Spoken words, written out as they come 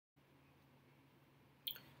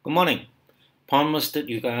Good morning. Promised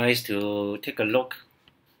you guys to take a look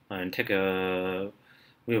and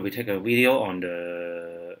we will take a video on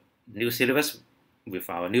the new syllabus with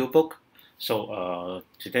our new book. So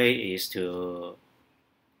today is to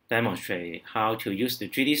demonstrate how to use the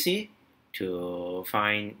GDC to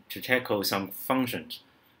tackle some functions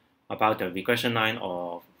about the regression line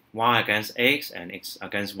of y against x and x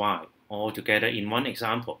against y all together in one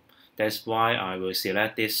example. That's why I will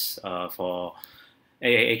select this for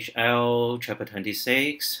AAHL Chapter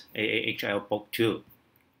 26, AAHL Book 2,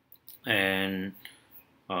 and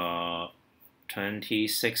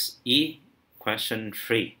 26E, Question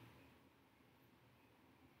 3.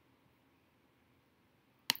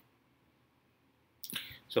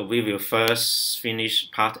 So we will first finish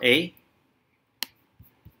Part A.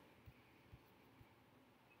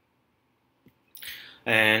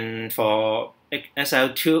 And for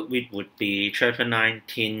SL2, it would be Chapter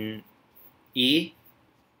 19E,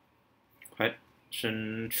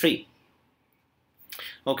 Question 3.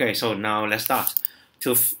 Okay, so now let's start.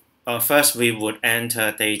 First, we would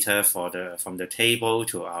enter data from the table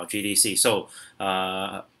to our GDC. So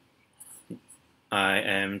I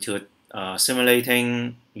am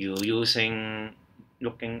simulating you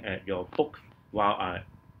looking at your book while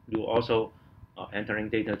you also entering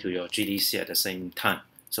data to your GDC at the same time.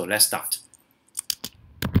 So let's start.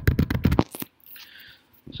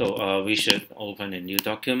 So we should open a new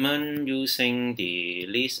document using the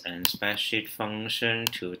list and spreadsheet function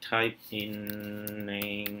to type in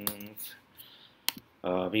length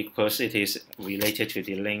because it is related to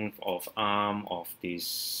the length of arm of this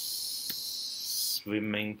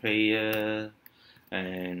swimming player,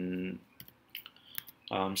 and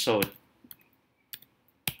so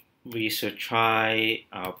we should try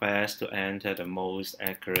our best to enter the most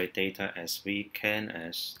accurate data as we can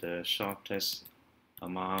as the shortest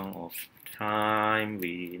amount of time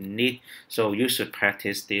we need. So you should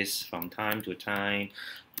practice this from time to time.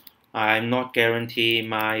 I'm not guarantee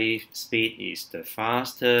my speed is the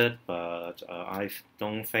fastest, but I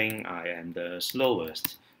don't think I am the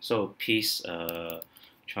slowest. So please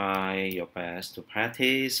try your best to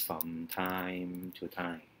practice from time to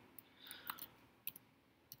time.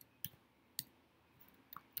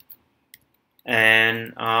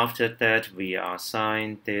 And after that, we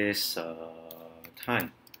assign this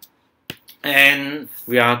time. And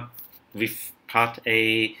we are with part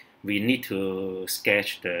A, we need to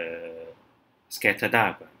sketch the scatter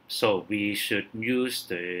diagram. So we should use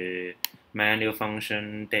the manual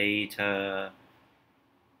function data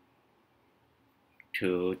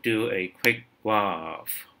to do a quick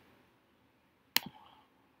graph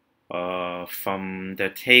from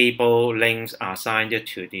the table length assigned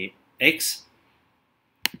to the x,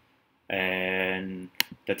 and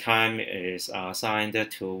the time is assigned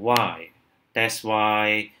to y. That's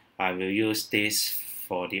why I will use this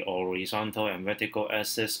for the horizontal and vertical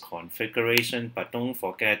axis configuration, but don't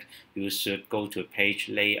forget you should go to page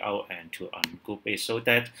layout and to ungroup it so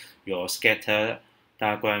that your scatter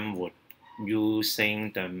diagram will be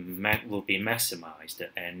maximized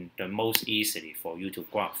and the most easily for you to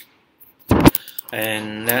graph.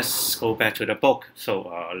 And let's go back to the book.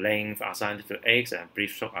 So length assigned to x and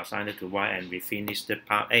brief stroke assigned to y, and we finished the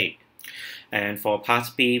part A. And for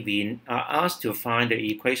part B, we are asked to find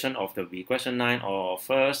the equation of the regression line of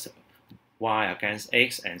first y against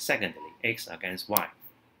x and secondly x against y.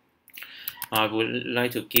 I would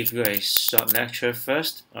like to give you a short lecture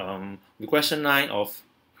first. Regression line of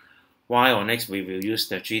y on x, we will use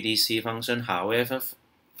the GDC function. However,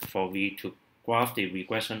 for we to graph the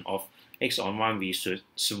regression of x on y, we should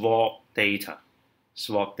swap data.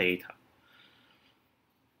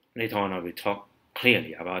 Later on, I will talk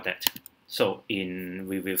clearly about that. So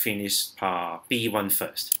we will finish part B1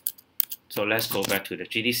 first. So let's go back to the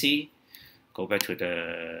GDC, go back to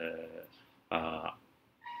the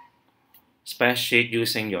spreadsheet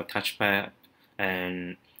using your touchpad,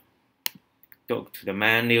 and go to the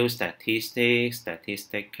menu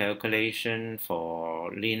statistic calculation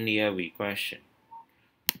for linear regression.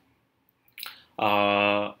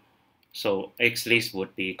 So X list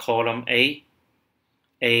would be column A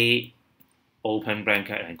open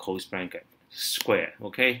bracket and close bracket square,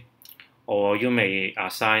 okay? Or you may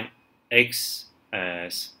assign X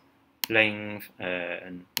as length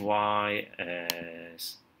and Y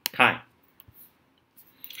as time.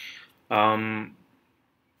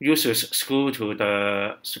 You should scroll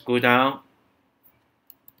down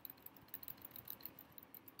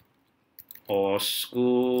or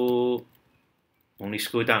only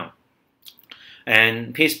scroll down.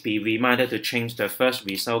 And please be reminded to change the first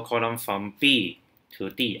result column from B to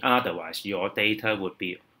D, otherwise your data would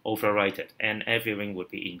be overwrite it, and everything would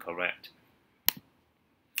be incorrect.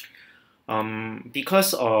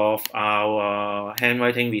 Because of our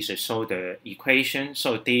handwriting, we should show the equation.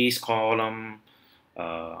 So this column,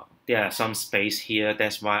 there are some space here.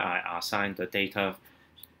 That's why I assigned the data.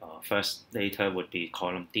 First data would be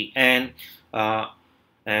column D, and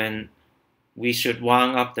we should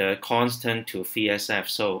round up the constant to VSF.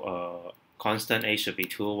 So constant A should be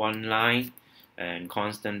 219, and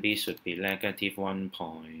constant B should be negative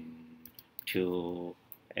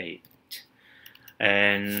 1.28.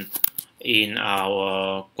 And in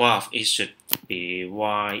our graph, it should be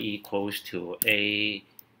y equals to a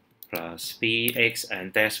plus bx,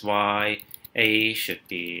 and that's why a should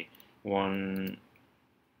be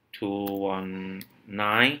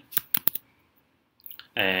 1219,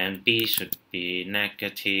 and b should be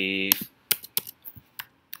negative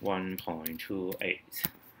 1.28.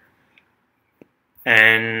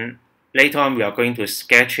 And later on, we are going to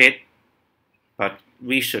sketch it, but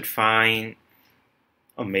we should find,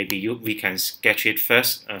 or maybe we can sketch it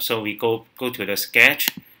first. So we go to the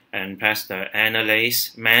sketch and press the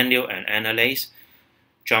analyze, manual and analyze,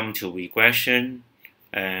 jump to regression,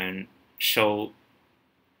 and show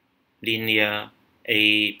linear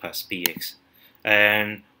a plus bx.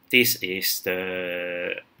 And this is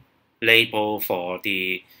the label for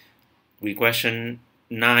the regression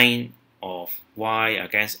 9 of y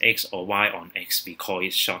against x, or y on x, we call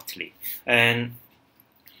it shortly. And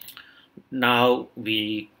now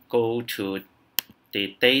we go to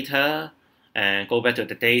the data and go back to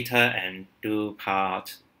the data and do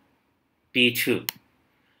part B2.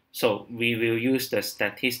 So we will use the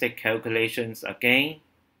statistic calculations again,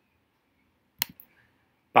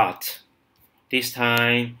 but this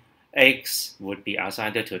time x would be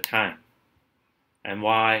assigned to time and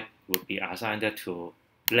y would be assigned to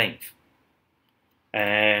length.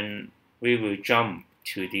 And we will jump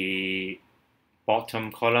to the bottom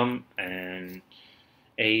column and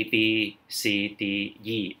A, B, C, D,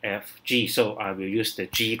 E, F, G. So I will use the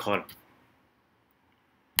G column.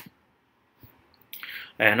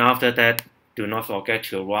 And after that, do not forget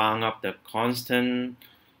to round up the constant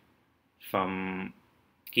from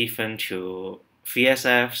given to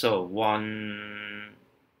VSF. So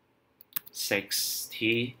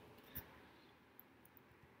 160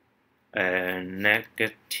 and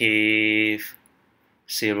negative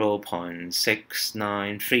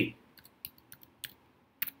 0.693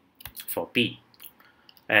 for B.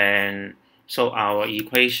 And so our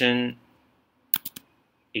equation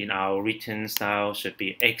in our written style should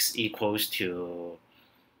be x equals to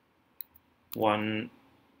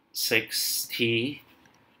 160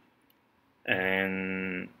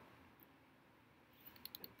 and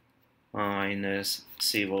minus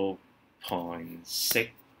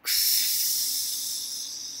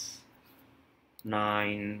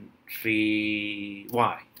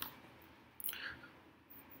 0.693y.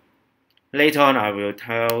 Later on, I will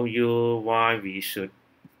tell you why we should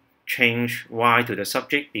change y to the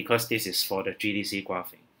subject, because this is for the GDC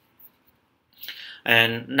graphing.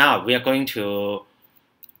 And now we are going to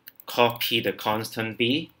copy the constant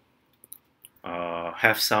b,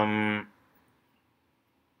 have some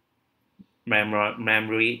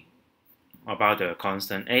memory about the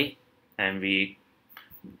constant a, and we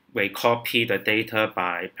copy the data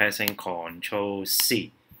by pressing Ctrl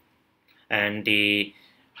C, and the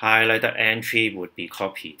highlighted entry would be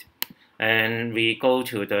copied. And we go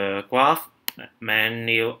to the graph,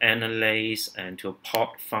 manual analyze, and to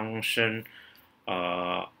plot function.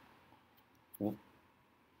 The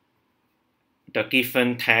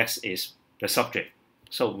given text is the subject.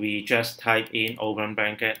 So we just type in open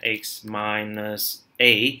bracket x minus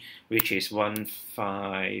a, which is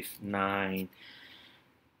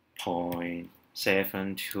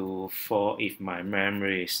 159.724 if my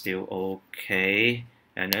memory is still okay,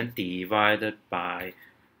 and then divided by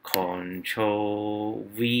Control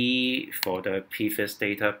V for the previous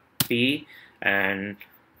data B, and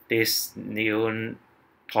this new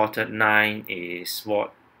plotted line is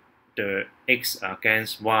what the x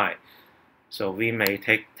against y. So we may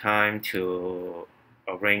take time to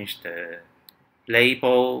arrange the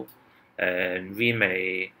label, and we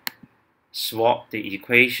may swap the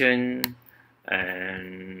equation,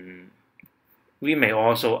 and we may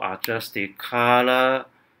also adjust the color.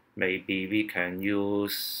 Maybe we can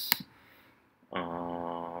use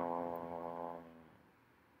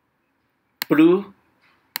blue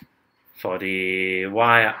for the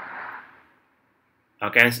y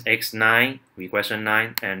against x9 regression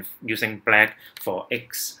 9, and using black for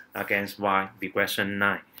x against y regression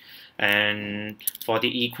 9. And for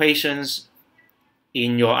the equations,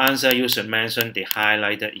 in your answer you should mention the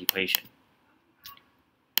highlighted equation.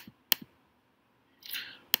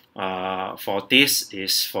 for this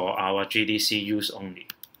is for our GDC use only.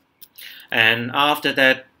 And after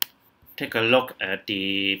that, take a look at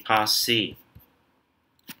the part C.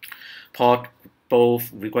 Plot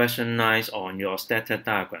both regression lines on your scatter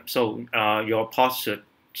diagram. So your plot should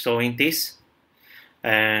showing this.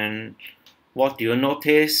 And what do you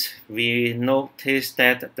notice? We notice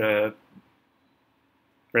that the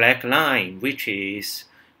black line, which is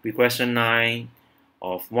regression line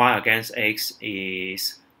of y against x,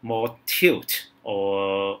 is more tilt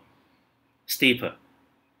or steeper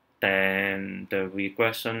than the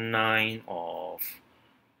regression line of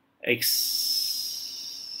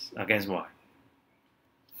x against y.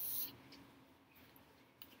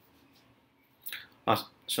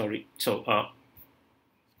 Sorry, so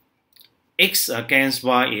x against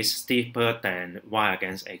y is steeper than y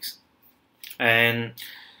against x. And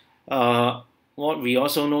what we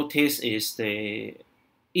also notice is the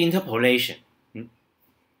interpolation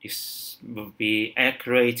will be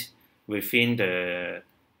accurate within the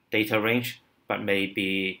data range, but may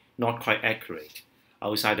be not quite accurate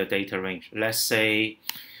outside the data range. Let's say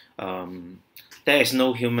there is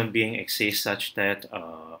no human being exists such that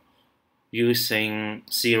using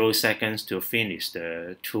 0 seconds to finish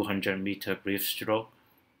the 200-meter brief stroke.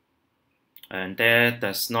 And there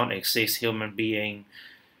does not exist human being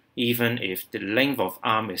even if the length of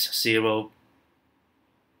arm is 0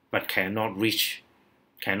 but cannot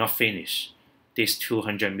finish this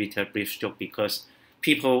 200-meter brief stroke, because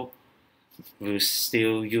people will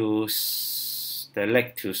still use the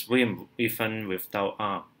leg to swim even without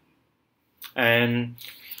arm. And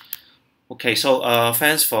okay, so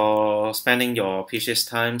thanks for spending your precious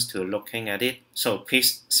times to looking at it. So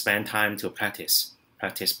please spend time to practice.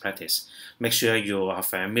 Make sure you are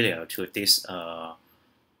familiar to this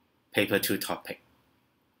paper 2 topic.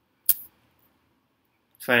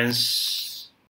 Thanks.